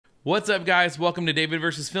What's up, guys? Welcome to David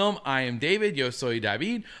vs. Film. I am David, yo soy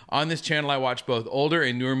David. On this channel, I watch both older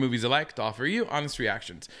and newer movies alike to offer you honest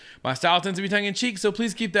reactions. My style tends to be tongue-in-cheek, so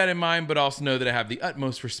please keep that in mind, but also know that I have the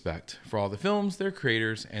utmost respect for all the films, their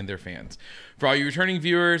creators, and their fans. For all you returning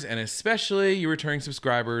viewers, and especially you returning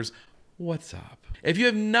subscribers, what's up? If you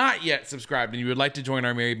have not yet subscribed and you would like to join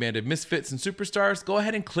our merry band of misfits and superstars, go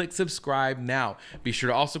ahead and click subscribe now. Be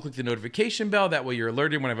sure to also click the notification bell. That way you're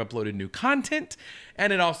alerted when I've uploaded new content,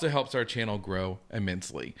 and it also helps our channel grow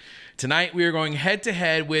immensely. Tonight we are going head to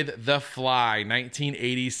head with The Fly,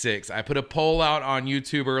 1986. I put a poll out on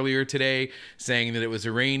YouTube earlier today saying that it was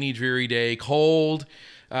a rainy, dreary day, cold,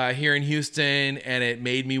 here in Houston, and it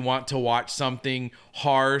made me want to watch something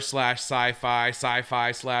horror slash sci-fi,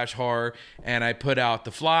 sci-fi slash horror, and I put out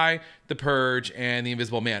The Fly, The Purge, and The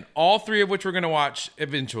Invisible Man, all three of which we're going to watch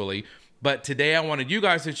eventually. But today I wanted you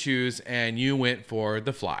guys to choose, and you went for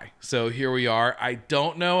The Fly. So here we are. I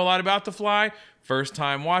don't know a lot about The Fly. First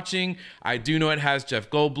time watching. I do know it has Jeff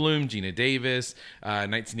Goldblum, Gina Davis,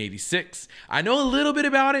 1986. I know a little bit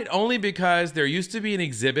about it only because there used to be an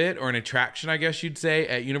exhibit or an attraction, I guess you'd say,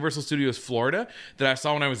 at Universal Studios Florida that I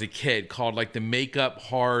saw when I was a kid called like the Makeup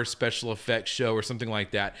Horror Special Effects Show or something like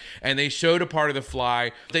that. And they showed a part of The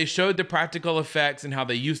Fly. They showed the practical effects and how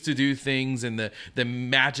they used to do things and the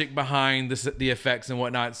magic behind the effects and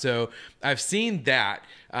whatnot. So I've seen that.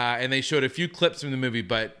 And they showed a few clips from the movie,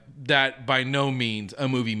 but that by no means a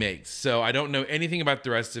movie makes. So I don't know anything about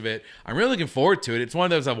the rest of it. I'm really looking forward to it. It's one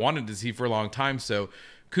of those I've wanted to see for a long time. So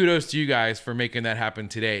kudos to you guys for making that happen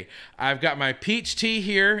today. I've got my peach tea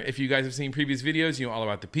here. If you guys have seen previous videos, you know all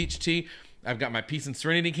about the peach tea. I've got my Peace and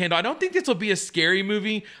Serenity candle. I don't think this will be a scary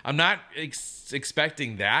movie. I'm not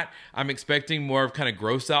expecting that. I'm expecting more of kind of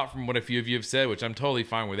gross out from what a few of you have said, which I'm totally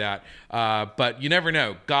fine with that. But you never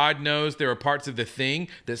know. God knows there are parts of The Thing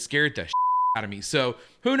that scared the shit out of me. So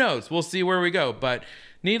who knows? We'll see where we go. But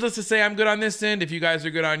needless to say, I'm good on this end. If you guys are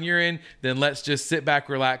good on your end, then let's just sit back,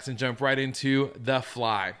 relax, and jump right into The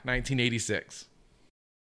Fly, 1986.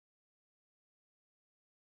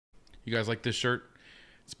 You guys like this shirt?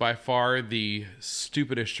 It's by far the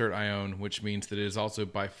stupidest shirt I own, which means that it is also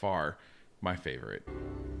by far my favorite.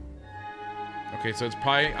 Okay, so it's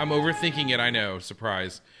probably, I'm overthinking it, I know,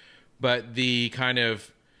 surprise. But the kind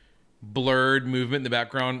of blurred movement in the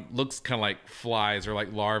background looks kind of like flies or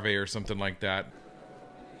like larvae or something like that.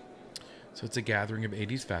 So it's a gathering of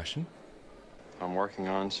 80s fashion. I'm working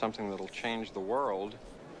on something that'll change the world.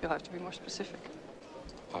 You'll have to be more specific.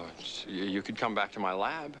 You could come back to my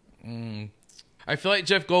lab. I feel like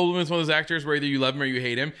Jeff Goldblum is one of those actors where either you love him or you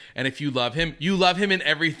hate him. And if you love him in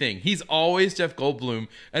everything. He's always Jeff Goldblum,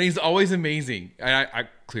 and he's always amazing.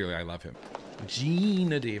 Clearly I love him.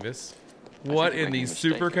 Gina Davis. What in the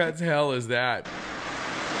supercuts hell is that?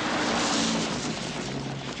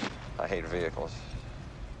 I hate vehicles.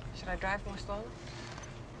 Should I drive more slowly?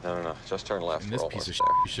 No. Just turn left. And this piece of shit,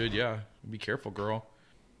 you should, yeah. Be careful, girl.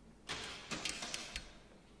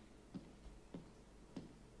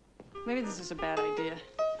 Maybe this is a bad idea.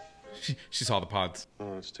 She saw the pods.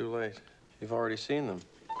 Oh, it's too late. You've already seen them.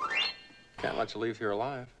 Can't let you leave here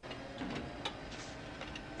alive. Ooh.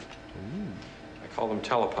 I call them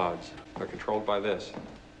telepods. They're controlled by this.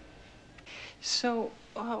 So,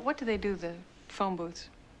 what do they do, the phone booths?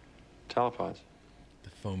 Telepods. The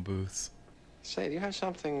phone booths. Say, do you have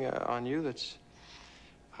something on you that's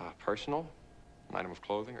personal? An item of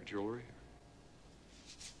clothing or jewelry?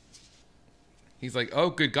 He's like, oh,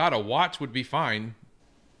 good God, a watch would be fine.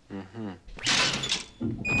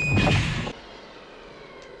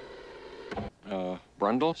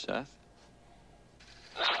 Brundle, Seth?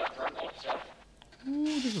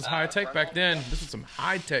 Ooh, this was high tech back then. This was some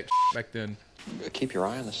high tech back then. Keep your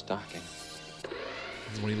eye on the stocking.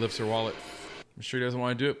 This is when he lifts her wallet. I'm sure he doesn't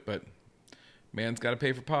want to do it, but man's got to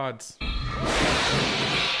pay for pods.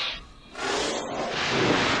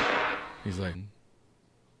 He's like,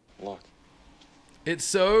 Look. it's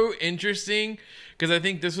so interesting because I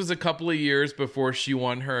think this was a couple of years before she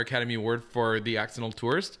won her Academy Award for The Accidental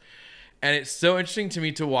Tourist. And it's so interesting to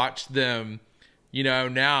me to watch them, you know,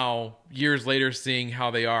 now, years later, seeing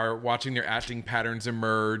how they are, watching their acting patterns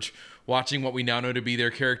emerge, watching what we now know to be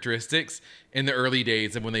their characteristics in the early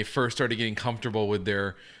days of when they first started getting comfortable with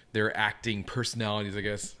their acting personalities, I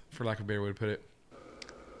guess, for lack of a better way to put it.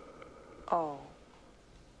 Oh,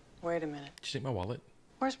 wait a minute. Did you take my wallet?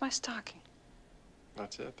 Where's my stocking?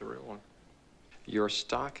 That's it, the real one. Your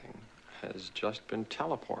stocking has just been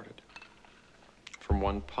teleported from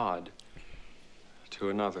one pod to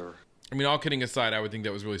another. I mean, all kidding aside, I would think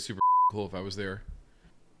that was really super cool if I was there.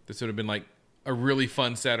 This would have been like a really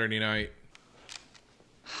fun Saturday night.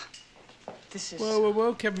 This is...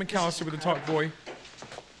 Whoa. Kevin McAllister with the talk boy.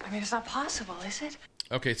 I mean, it's not possible, is it?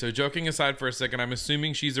 Okay, so joking aside for a second, I'm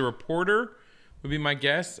assuming she's a reporter, would be my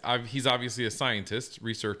guess. He's obviously a scientist,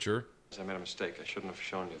 researcher. I made a mistake. I shouldn't have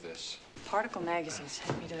shown you this. Particle Magazine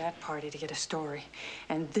sent me to that party to get a story.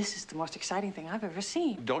 And this is the most exciting thing I've ever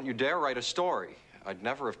seen. Don't you dare write a story. I'd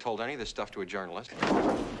never have told any of this stuff to a journalist. That's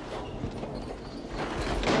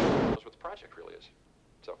what the project really is.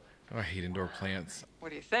 So. Oh, I hate indoor plants. What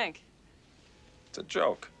do you think? It's a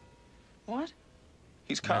joke. What?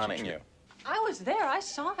 He's conning you. I was there. I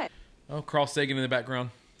saw it. Oh, Carl Sagan in the background.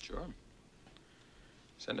 Sure.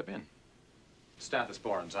 Send him in. Stathis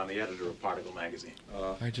Born's on the editor of Particle Magazine.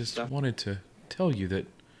 I just wanted to tell you that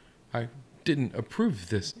I didn't approve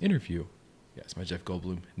this interview. Yes, my Jeff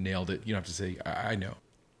Goldblum nailed it. You don't have to say, I know.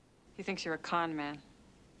 He thinks you're a con man.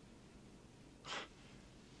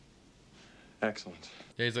 Excellent.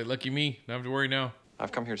 Yeah, he's like, lucky me. Don't have to worry now.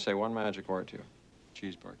 I've come here to say one magic word to you.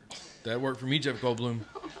 Cheeseburger. That worked for me, Jeff Goldblum.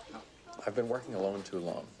 I've been working alone too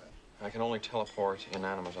long. I can only teleport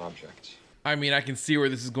inanimate objects. I mean, I can see where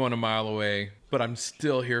this is going a mile away, but I'm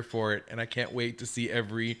still here for it, and I can't wait to see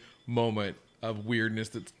every moment of weirdness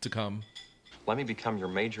that's to come. Let me become your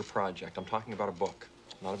major project. I'm talking about a book,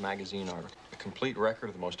 not a magazine article. A complete record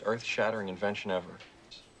of the most earth-shattering invention ever.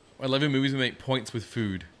 I love in movies when they make points with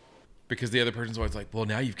food, because the other person's always like, well,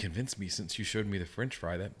 now you've convinced me since you showed me the French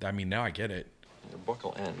fry. I mean, now I get it. Your book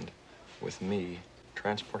will end with me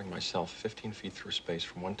transporting myself 15 feet through space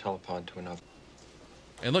from one telepod to another.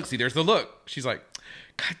 And look, see, there's the look. She's like,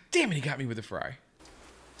 God damn it, he got me with the fry.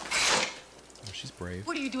 Oh, she's brave.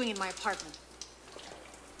 What are you doing in my apartment?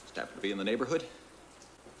 Just happen to be in the neighborhood.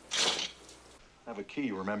 I have a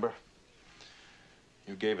key, remember?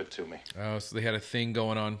 You gave it to me. Oh, so they had a thing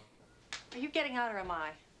going on. Are you getting out or am I?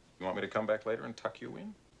 You want me to come back later and tuck you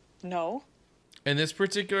in? No. In this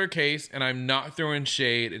particular case, and I'm not throwing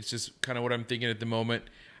shade, it's just kind of what I'm thinking at the moment,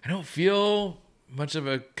 I don't feel much of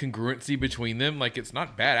a congruency between them. Like, it's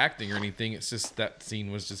not bad acting or anything. It's just that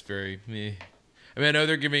scene was just very meh. I mean, I know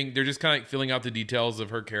they're just kind of like filling out the details of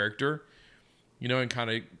her character, you know, and kind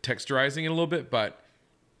of texturizing it a little bit, but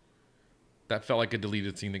that felt like a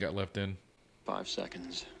deleted scene that got left in. 5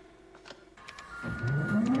 seconds.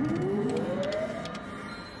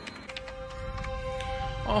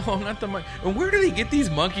 Oh, not the monkey. And where do they get these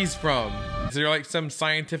monkeys from? Is there like some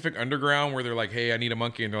scientific underground where they're like, hey, I need a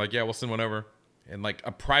monkey, and they're like, yeah, we'll send one over. And like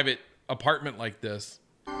a private apartment like this.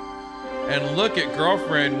 And look at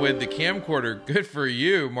girlfriend with the camcorder. Good for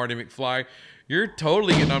you, Marty McFly. You're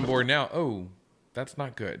totally getting on board now. Oh, that's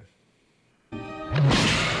not good. I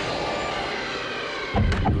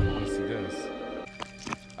want to see this.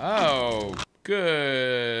 Oh,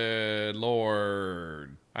 good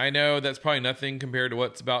Lord. I know that's probably nothing compared to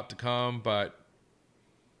what's about to come, but...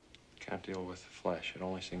 Can't deal with flesh. It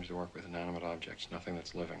only seems to work with inanimate objects, nothing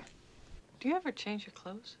that's living. Do you ever change your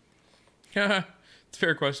clothes? It's a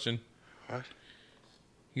fair question. What?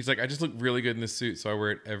 He's like, I just look really good in this suit, so I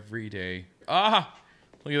wear it every day. Ah!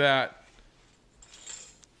 Look at that.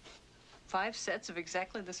 5 sets of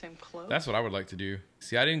exactly the same clothes? That's what I would like to do.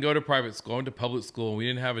 See, I didn't go to private school. I went to public school, and we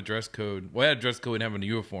didn't have a dress code. Well, I had a dress code and have a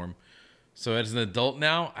uniform. So as an adult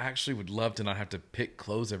now, I actually would love to not have to pick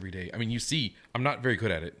clothes every day. I mean, you see, I'm not very good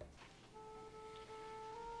at it.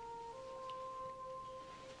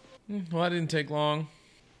 Well, that didn't take long.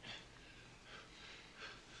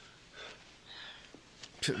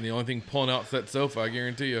 And the only thing pulling out's that sofa, I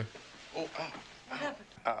guarantee you. Oh, What happened?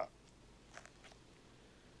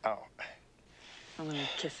 ow. I'm gonna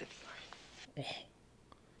kiss it for you.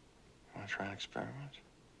 Want to try an experiment?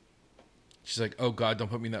 She's like, oh God, don't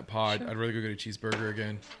put me in that pod. Sure. I'd rather go get a cheeseburger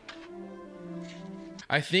again.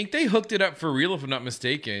 I think they hooked it up for real, if I'm not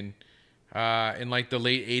mistaken. In like the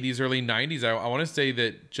late 80s, early 90s. I want to say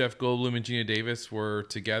that Jeff Goldblum and Gina Davis were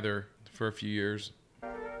together for a few years.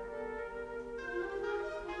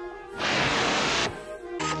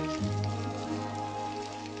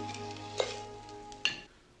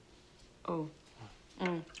 Oh.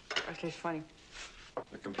 Okay, funny.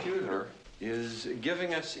 The computer is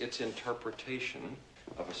giving us its interpretation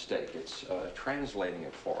of a steak. It's translating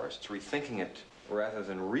it for us. It's rethinking it rather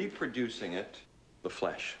than reproducing it, the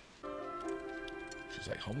flesh. She's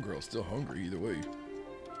like, homegirl's still hungry either way.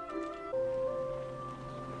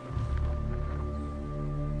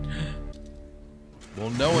 Well,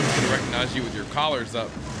 no one's gonna recognize you with your collars up,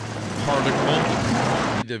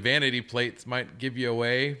 particle. The vanity plates might give you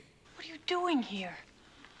away. What are you doing here?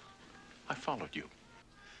 I followed you.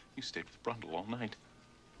 You stayed with Brundle all night.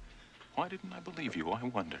 Why didn't I believe you, I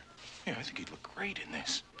wonder? Yeah, I think he'd look great in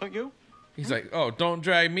this. Don't you? He's like, oh, don't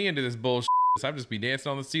drag me into this bullshit. I'll just be dancing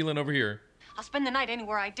on the ceiling over here. I'll spend the night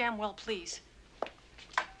anywhere I damn well please.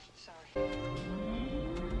 Sorry.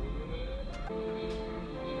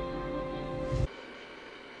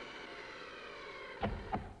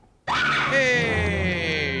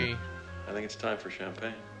 Hey! I think it's time for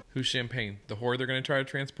champagne. Who's Champagne? The whore they're gonna try to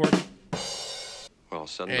transport? Well,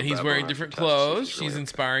 suddenly And he's wearing different clothes. She's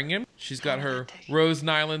inspiring him. She's got her Rose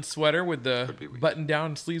Nylon sweater with the button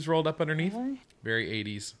down sleeves rolled up underneath. Very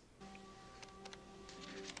 80s.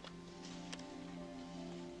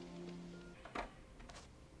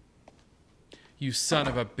 You son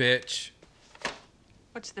of a bitch.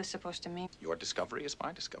 What's this supposed to mean? Your discovery is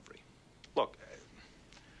my discovery. Look,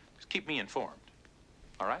 just keep me informed.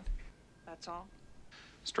 All right? That's all?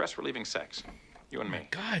 Stress-relieving sex. You and me.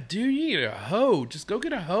 God, dude, you need a hoe. Just go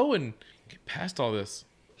get a hoe and get past all this.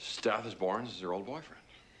 Stathis Barnes is her old boyfriend.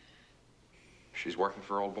 She's working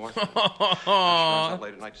for her old boyfriend. She runs out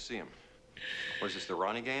late at night to see him. What is this, the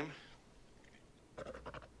Ronnie game?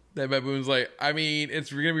 That baboon's like, I mean,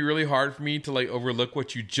 it's gonna be really hard for me to like overlook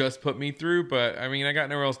what you just put me through, but I mean, I got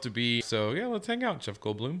nowhere else to be. So yeah, let's hang out, Jeff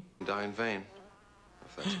Goldblum. Die in vain.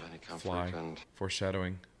 If that's of any comfort. Fly. And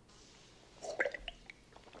Foreshadowing.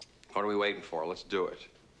 what are we waiting for? Let's do it.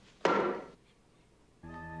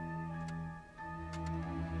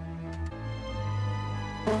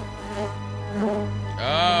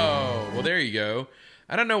 Oh, well, there you go.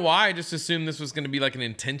 I don't know why. I just assumed this was going to be like an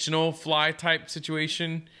intentional fly type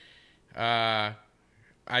situation. I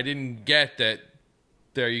didn't get that.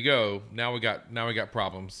 There you go. Now we got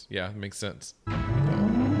problems. Yeah, it makes sense.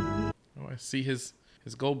 Oh, I see his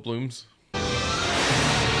Goldblums.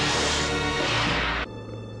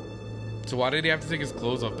 So why did he have to take his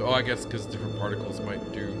clothes off? Oh, I guess because different particles might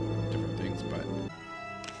do different things. But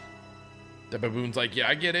the baboon's like, yeah,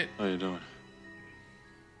 I get it. How you doing?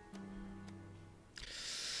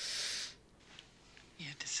 You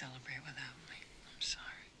had to celebrate without me. I'm sorry.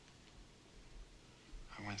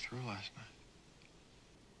 I went through last night.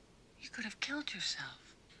 You could have killed yourself.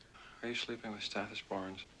 Are you sleeping with Stathis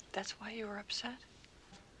Barnes? That's why you were upset?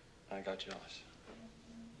 I got jealous.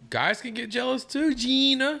 Guys can get jealous too,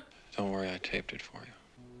 Gina. Don't worry, I taped it for you.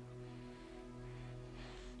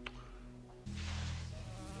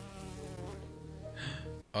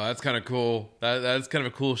 Oh, that's kind of cool. That's kind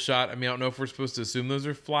of a cool shot. I mean, I don't know if we're supposed to assume those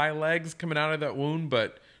are fly legs coming out of that wound,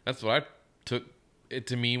 but that's what I took it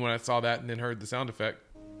to mean when I saw that and then heard the sound effect.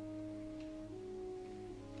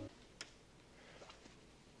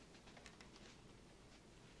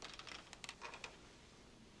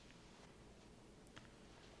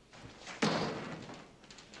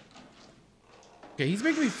 Okay, he's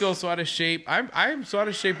making me feel so out of shape. I'm so out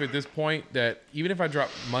of shape at this point that even if I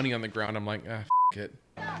drop money on the ground, I'm like, ah, f it.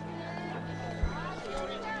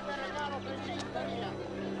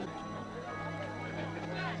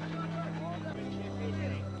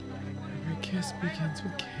 Every kiss begins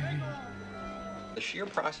with K. The sheer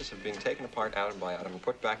process of being taken apart atom by atom and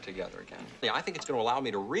put back together again. Yeah, I think it's going to allow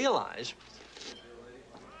me to realize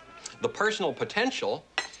the personal potential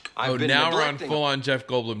I've been now we're on neglecting. full-on Jeff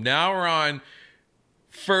Goldblum. Now we're on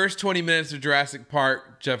first 20 minutes of Jurassic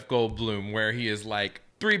Park Jeff Goldblum, where he is like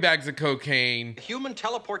 3 bags of cocaine. Human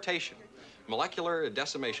teleportation, molecular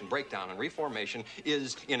decimation, breakdown, and reformation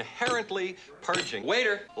is inherently purging.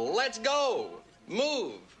 Waiter, let's go.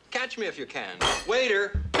 Move. Catch me if you can.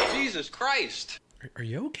 Waiter, Jesus Christ. Are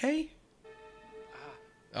you okay?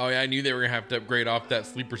 Oh yeah, I knew they were gonna have to upgrade off that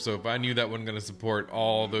sleeper sofa. I knew that wasn't gonna support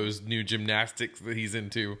all those new gymnastics that he's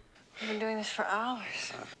into. You've been doing this for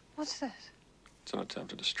hours. What's this? It's an attempt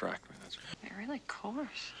to distract me, that's right. It really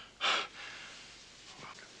coarse.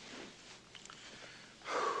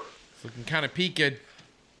 It's looking kind of peaked.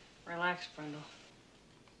 Relax, Brindle.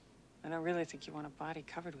 I don't really think you want a body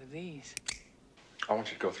covered with these. I want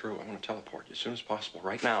you to go through. I want to teleport you as soon as possible,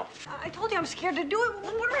 right now. I told you I'm scared to do it.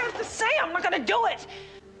 What do I have to say? I'm not gonna do it.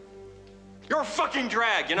 You're a fucking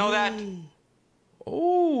drag, you know that?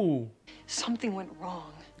 Oh, Something went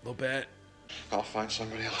wrong. a little bit. I'll find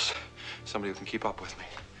somebody else. Somebody who can keep up with me.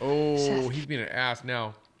 Oh, Seth. he's being an ass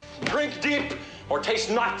now. Drink deep or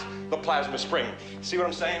taste not the plasma spring. See what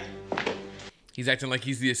I'm saying? He's acting like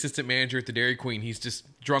he's the assistant manager at the Dairy Queen. He's just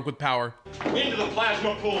drunk with power. Into the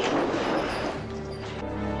plasma pool.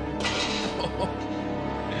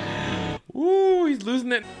 Ooh, he's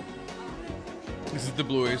losing it. This is the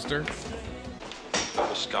Blue Oyster.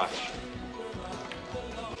 Double scotch.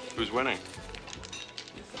 Who's winning?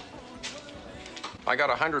 I got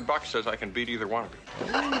 $100 says I can beat either one of you.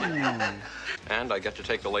 And I get to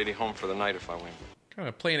take the lady home for the night if I win. Kind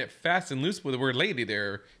of playing it fast and loose with the word lady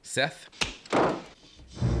there, Seth.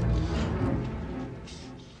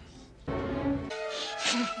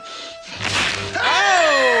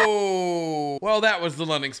 Well, that was a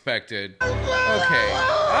little unexpected. Okay.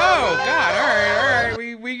 Oh God. All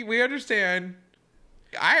right. We understand.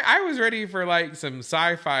 I was ready for like some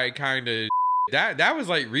sci-fi kind of that was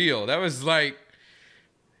like real. That was like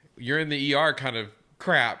you're in the ER kind of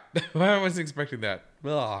crap. I wasn't expecting that.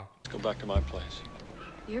 Ugh. Let's go back to my place.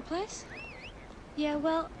 Your place? Yeah,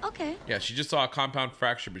 well, okay. Yeah, she just saw a compound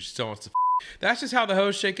fracture, but she still wants to. That's just how the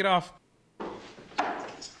hoes shake it off.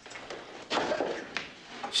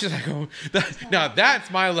 She's like, oh, now that's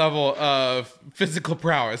my level of physical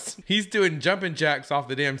prowess. He's doing jumping jacks off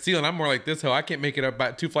the damn ceiling. I'm more like this hoe. I can't make it up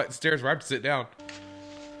about 2 flights of stairs where I have to sit down.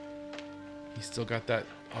 He's still got that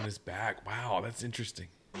on his back. Wow, that's interesting.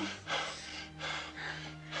 I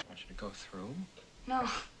want you to go through. No,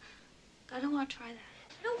 I don't want to try that.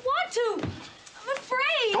 I don't want to. I'm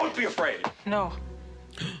afraid. Don't be afraid. No.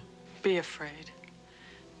 Be afraid.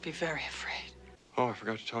 Be very afraid. Oh, I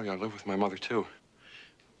forgot to tell you, I live with my mother, too.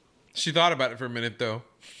 She thought about it for a minute, though.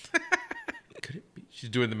 Could it be? She's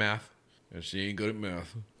doing the math. She ain't good at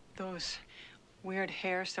math. Those weird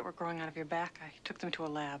hairs that were growing out of your back, I took them to a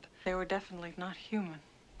lab. They were definitely not human.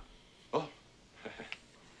 Oh.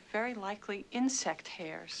 Very likely insect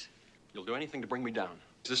hairs. You'll do anything to bring me down.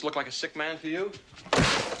 Does this look like a sick man to you?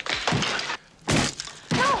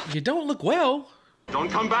 You don't look well. Don't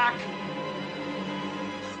come back!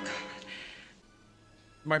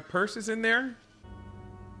 My purse is in there.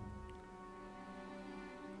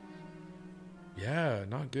 Yeah,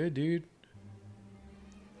 not good, dude.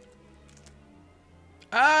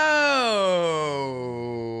 Oh,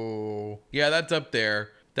 yeah, that's up there.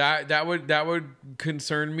 That would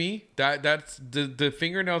concern me. That's the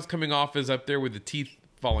fingernails coming off is up there with the teeth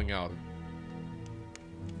falling out.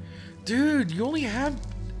 Dude, you only have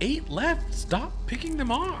 8 left. Stop picking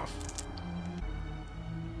them off.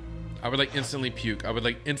 I would like instantly puke. I would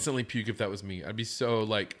like instantly puke if that was me. I'd be so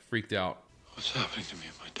like freaked out. What's happening to me?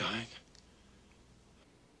 Am I dying?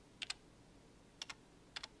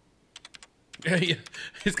 Yeah,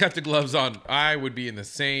 he's got the gloves on. I would be in the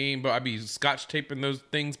same, but I'd be scotch taping those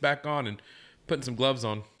things back on and putting some gloves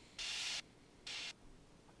on.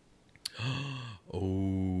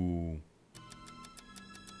 Oh.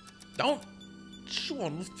 Don't chew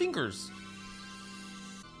on those fingers.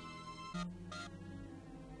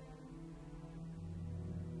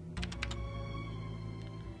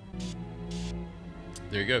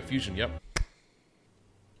 There you go, fusion, yep.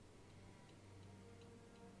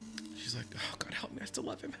 She's like, oh, God help me, I still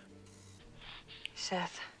love him.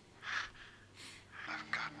 Seth.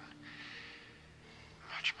 I've gotten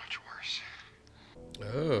much, much worse.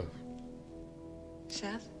 Oh.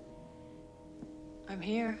 Seth? I'm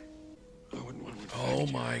here. I wouldn't want to. Oh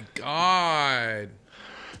my God.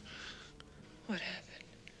 What happened?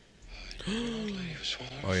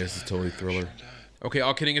 Oh, yeah, this is totally Thriller. Okay,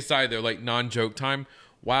 all kidding aside, though, like non-joke time.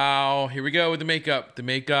 Wow, here we go with the makeup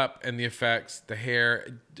and the effects, the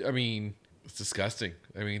hair. I mean, it's disgusting.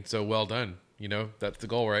 I mean, so well done. You know, that's the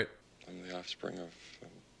goal, right? I'm the offspring of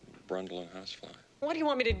Brundle and Housefly. What do you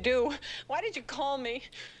want me to do? Why did you call me?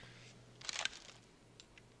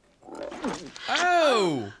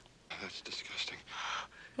 Oh! That's disgusting.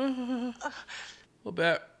 A little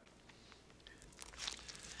bit.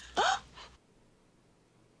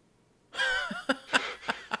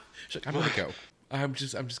 She's like, I'm gonna go. I'm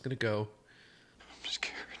just gonna go. I'm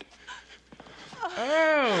scared.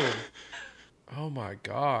 Oh! Oh my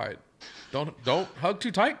God! Don't hug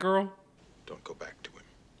too tight, girl. Don't go back to him.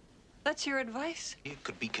 That's your advice? It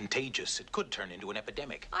could be contagious. It could turn into an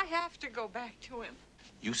epidemic. I have to go back to him.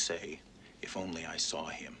 You say, if only I saw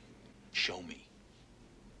him. Show me.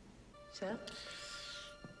 Seth?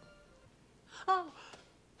 Oh.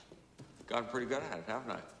 Gotten pretty good at it,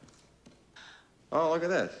 haven't I? Oh, look at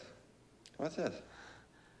this. What's this?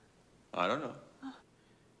 I don't know.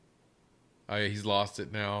 Oh yeah, he's lost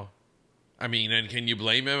it now. I mean, and can you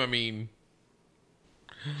blame him? I mean,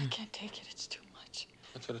 I can't take it. It's too much.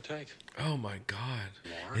 What's it take? oh my God,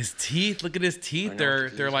 More? his teeth! Look at his I teeth. know They're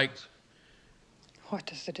what the they're disease like. is. What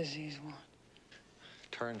does the disease want?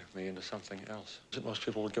 Turned me into something else. Most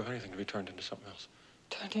people would give anything to be turned into something else.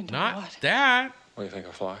 Turned into Not what? that. What do you think,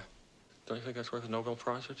 a fly? Don't you think that's worth a Nobel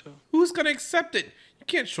Prize or two? Who's gonna accept it? You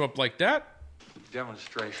can't show up like that.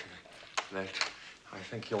 Demonstration that I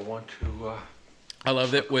think you'll want to, I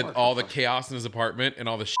love that with all the chaos in his apartment and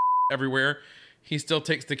all the everywhere, he still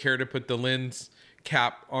takes the care to put the lens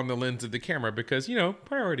cap on the lens of the camera because, you know,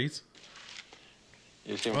 priorities.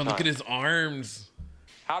 You seem Oh, look fine. at his arms.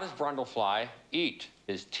 How does Brundlefly eat?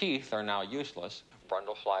 His teeth are now useless.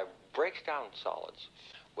 Brundlefly breaks down solids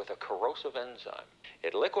with a corrosive enzyme.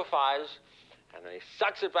 It liquefies, and then he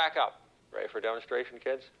sucks it back up. Ready for a demonstration,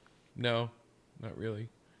 kids? No. not really.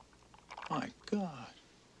 My God.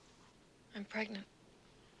 I'm pregnant.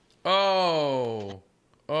 Oh.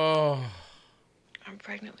 Oh. I'm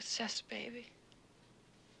pregnant with Seth's baby.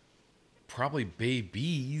 Probably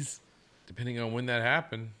babies, depending on when that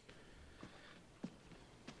happened.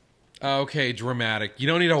 Okay, dramatic. You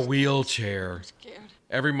don't need a wheelchair. I'm scared.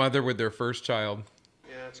 Every mother with their first child.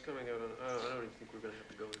 Yeah, it's coming out. I don't even think we're gonna have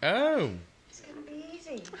to go. Oh. It's gonna be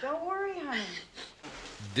easy. Don't worry, honey.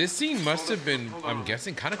 This scene must have been, I'm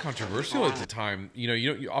guessing, kind of controversial at the time. You know,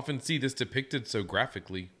 you often see this depicted so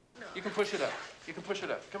graphically. You can push it up. You can push it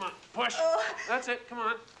up. Come on, push. That's it. Come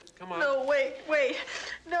on. Come on. No, wait.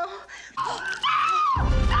 No.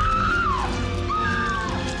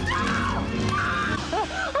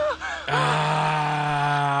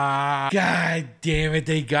 Ah, God damn it,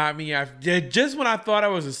 they got me. Just when I thought I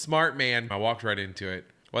was a smart man, I walked right into it.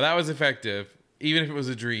 Well, that was effective. Even if it was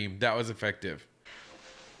a dream, that was effective.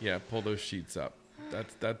 Yeah, pull those sheets up.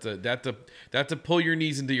 That's a pull your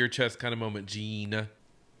knees into your chest kind of moment, Gene.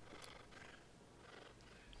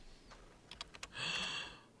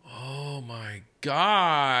 Oh my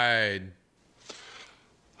God.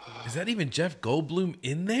 Is that even Jeff Goldblum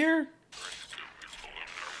in there?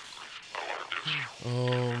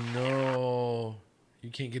 Oh no. You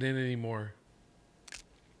can't get in anymore.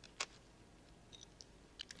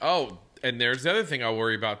 Oh, and there's the other thing I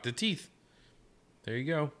worry about, the teeth. There you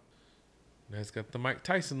go. That's got the Mike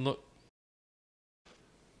Tyson look.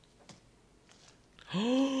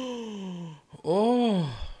 Oh.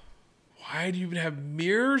 Why do you even have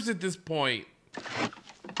mirrors at this point?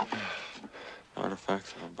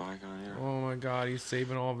 Artifacts of a bygone era. Oh my God, he's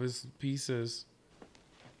saving all of his pieces.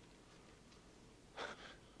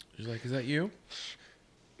 She's like, is that you?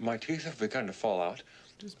 My teeth have begun to fall out.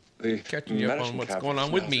 Just The catching you up on medicine what's cabinet going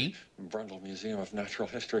on with smells me. like Brundle Museum of Natural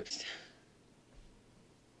History.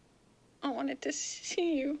 I wanted to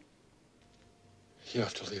see you. You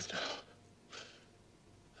have to leave now.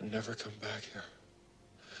 And never come back here.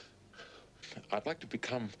 I'd like to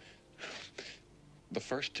become the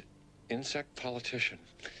first insect politician.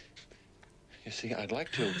 You see, I'd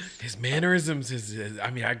like to... His mannerisms,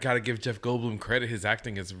 I mean, I gotta give Jeff Goldblum credit. His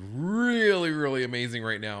acting is really, really amazing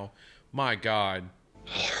right now. My God.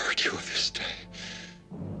 I'll hurt you if you stay.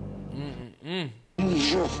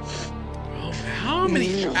 Oh, how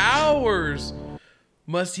many hours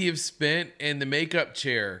must he have spent in the makeup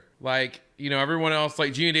chair? Like, you know, everyone else,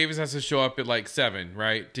 like Gina Davis has to show up at like 7,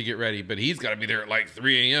 right, to get ready, but he's got to be there at like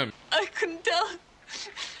 3 a.m. I couldn't tell.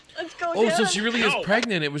 Let's go Oh, down. so she really is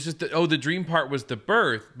pregnant. It was just the dream part was the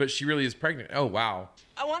birth, but she really is pregnant. Oh, wow.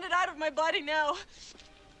 I want it out of my body now.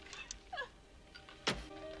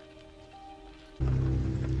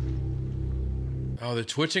 Oh, the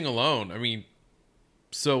twitching alone. I mean,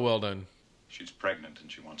 so well done. She's pregnant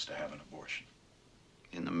and she wants to have an abortion.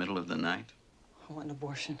 In the middle of the night? I want an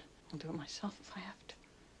abortion. I'll do it myself if I have to.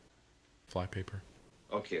 Flypaper.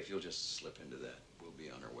 Okay, if you'll just slip into that, we'll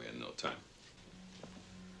be on our way in no time.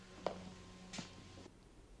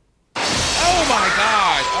 Oh my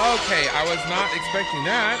God. Okay, I was not expecting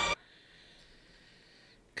that.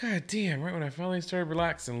 God damn, right when I finally started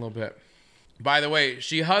relaxing a little bit. By the way,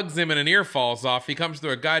 she hugs him and an ear falls off. He comes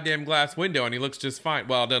through a goddamn glass window and he looks just fine.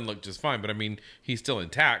 Well, it doesn't look just fine, but I mean, he's still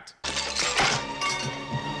intact.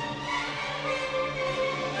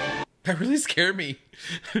 That really scared me.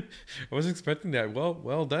 I wasn't expecting that.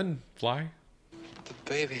 Well done, Fly. The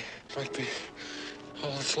baby might be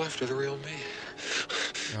all that's left of the real me.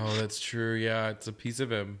 Oh, that's true. Yeah, it's a piece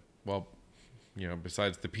of him. Well, you know,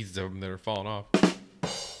 besides the pieces of him that are falling off.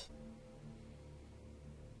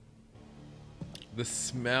 The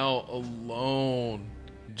smell alone.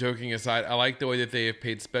 Joking aside, I like the way that they have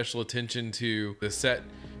paid special attention to the set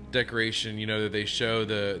decoration, you know, that they show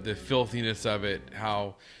the filthiness of it.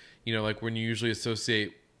 How, you know, like when you usually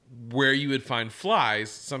associate where you would find flies,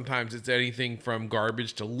 sometimes it's anything from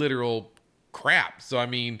garbage to literal crap. So, I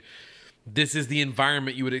mean, this is the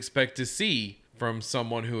environment you would expect to see from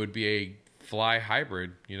someone who would be a fly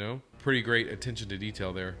hybrid, you know? Pretty great attention to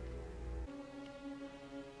detail there.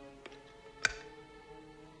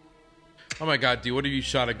 Oh my God, dude, what if you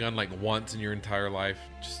shot a gun like once in your entire life?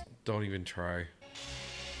 Just don't even try.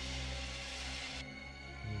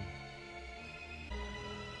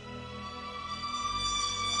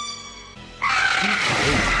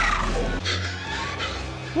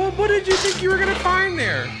 Well, what did you think you were gonna find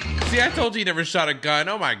there? See, I told you you never shot a gun.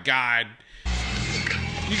 Oh my God.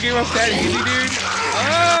 You gave up that easy, dude?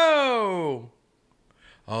 Oh!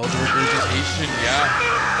 Oh, the regurgitation,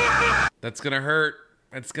 yeah. That's gonna hurt.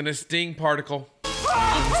 That's gonna sting, particle.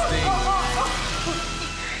 Gonna sting.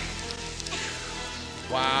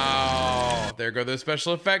 Wow, there go those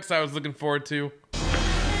special effects I was looking forward to.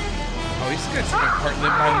 Oh, he's gonna take my part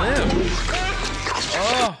limb by limb.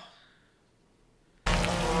 Oh.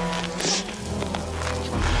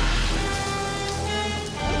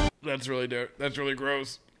 That's really dope. That's really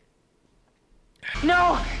gross.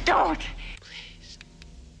 No, don't.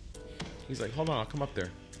 He's like, hold on, I'll come up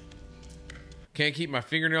there. Can't keep my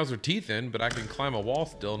fingernails or teeth in, but I can climb a wall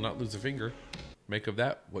still and not lose a finger. Make of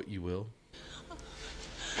that what you will.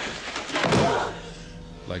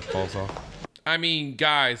 Leg falls off. I mean,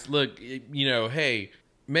 guys, look, you know, hey,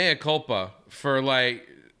 mea culpa for like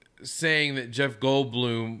saying that Jeff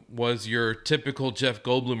Goldblum was your typical Jeff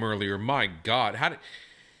Goldblum earlier. My God, how did...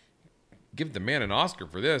 Give the man an Oscar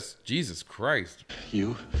for this. Jesus Christ.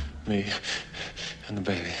 You, me, and the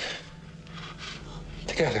baby.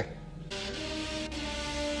 Together.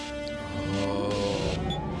 Oh.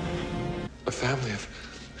 A family of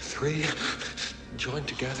 3 joined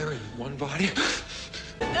together in one body.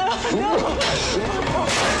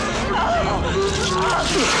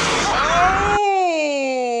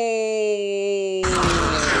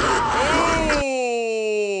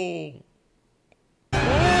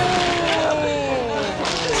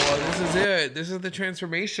 This is the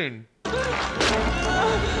transformation.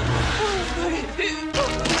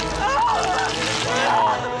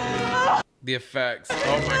 The effects.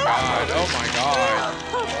 Oh my God. Oh my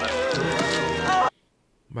God.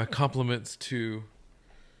 My compliments to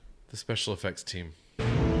the special effects team. Full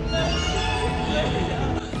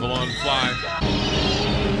on fly.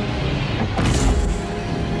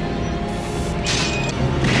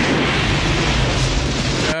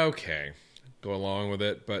 Okay. Go along with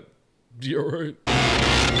it, but you're right.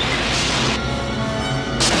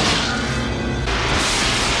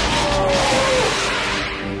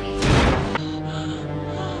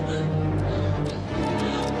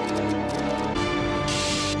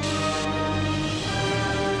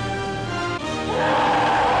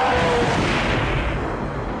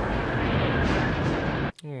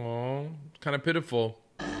 Aww, kind of pitiful.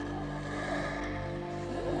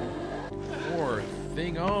 Poor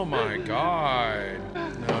thing. Oh my God.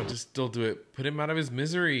 No, just still do it. Put him out of his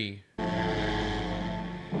misery.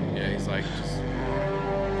 Yeah, he's like,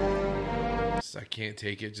 just I can't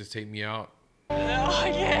take it. Just take me out. No,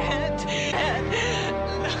 I can't.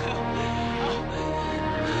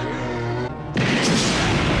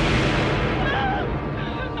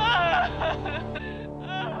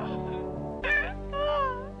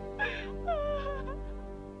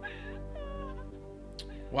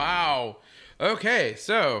 Wow. Okay,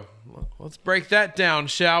 so let's break that down,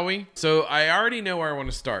 shall we? So I already know where I want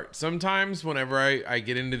to start. Sometimes whenever I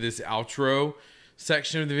get into this outro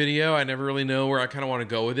section of the video, I never really know where I kind of want to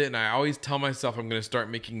go with it. And I always tell myself I'm going to start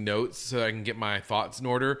making notes so I can get my thoughts in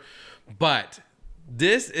order. But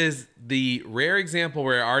this is the rare example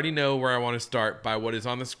where I already know where I want to start by what is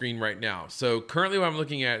on the screen right now. So currently what I'm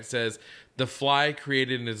looking at says The Fly,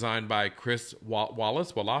 created and designed by Chris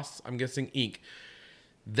Wallace, I'm guessing, Inc.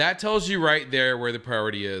 That tells you right there where the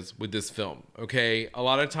priority is with this film, okay? A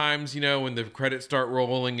lot of times, you know, when the credits start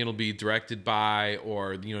rolling, it'll be directed by,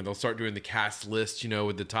 or, you know, they'll start doing the cast list, you know,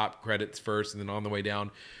 with the top credits first and then on the way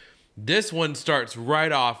down. This one starts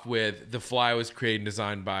right off with The Fly was created and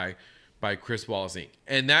designed by Chris Wallace Inc.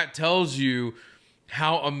 And that tells you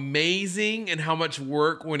how amazing and how much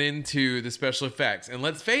work went into the special effects. And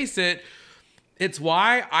let's face it, it's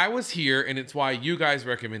why I was here, and it's why you guys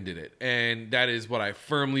recommended it. And that is what I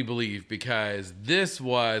firmly believe, because this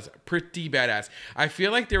was pretty badass. I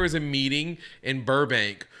feel like there was a meeting in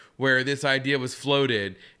Burbank where this idea was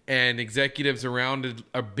floated, and executives around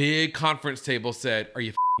a big conference table said, are you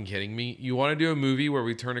f***ing kidding me? You want to do a movie where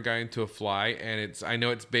we turn a guy into a fly? And I know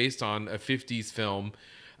it's based on a 50s film,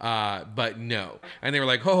 but no. And they were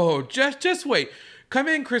like, oh, just wait. Come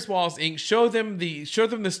in, Chris Wallace Inc. Show them the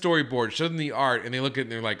storyboard, show them the art, and they look at it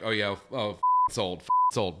and they're like, oh yeah, sold,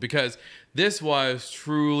 because this was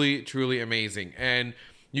truly, truly amazing. And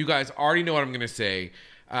you guys already know what I'm gonna say,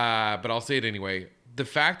 but I'll say it anyway. The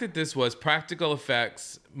fact that this was practical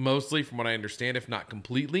effects, mostly from what I understand, if not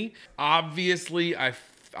completely. Obviously,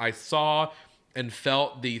 I saw and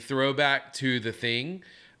felt the throwback to The Thing.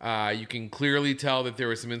 You can clearly tell that there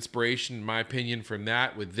was some inspiration, in my opinion, from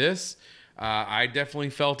that with this. I definitely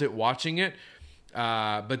felt it watching it.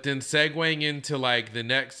 But then segueing into like the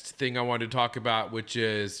next thing I wanted to talk about, which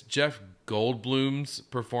is Jeff Goldblum's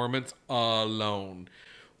performance alone.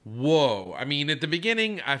 Whoa. I mean, at the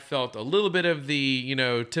beginning, I felt a little bit of the, you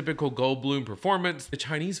know, typical Goldblum performance. The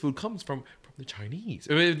Chinese food comes from the Chinese.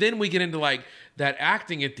 I mean, then we get into like that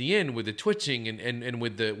acting at the end with the twitching and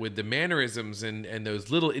with the mannerisms and those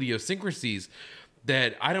little idiosyncrasies.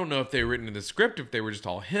 that I don't know if they were written in the script, if they were just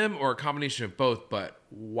all him or a combination of both, but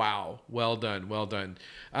wow, well done, well done.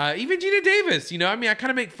 Even Gina Davis, you know, I mean, I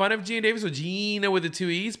kind of make fun of Gina Davis with Gina with the 2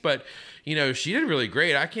 E's, but, you know, she did really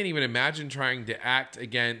great. I can't even imagine trying to act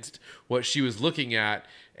against what she was looking at.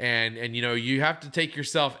 And you know, you have to take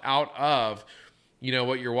yourself out of, you know,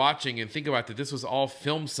 what you're watching and think about that this was all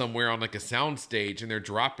filmed somewhere on like a sound stage and they're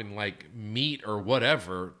dropping like meat or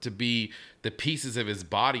whatever to be the pieces of his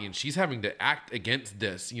body, and she's having to act against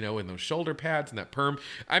this, you know, in those shoulder pads and that perm.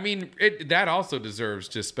 I mean, that also deserves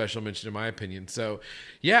just special mention in my opinion. So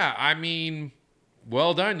yeah, I mean,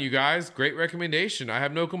 well done, you guys. Great recommendation. I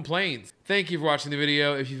have no complaints. Thank you for watching the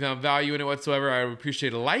video. If you found value in it whatsoever, I would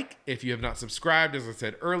appreciate a like. If you have not subscribed, as I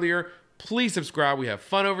said earlier, please subscribe. We have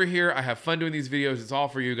fun over here. I have fun doing these videos. It's all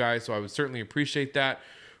for you guys, so I would certainly appreciate that.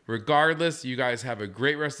 Regardless, you guys have a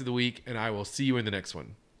great rest of the week, and I will see you in the next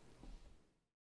one.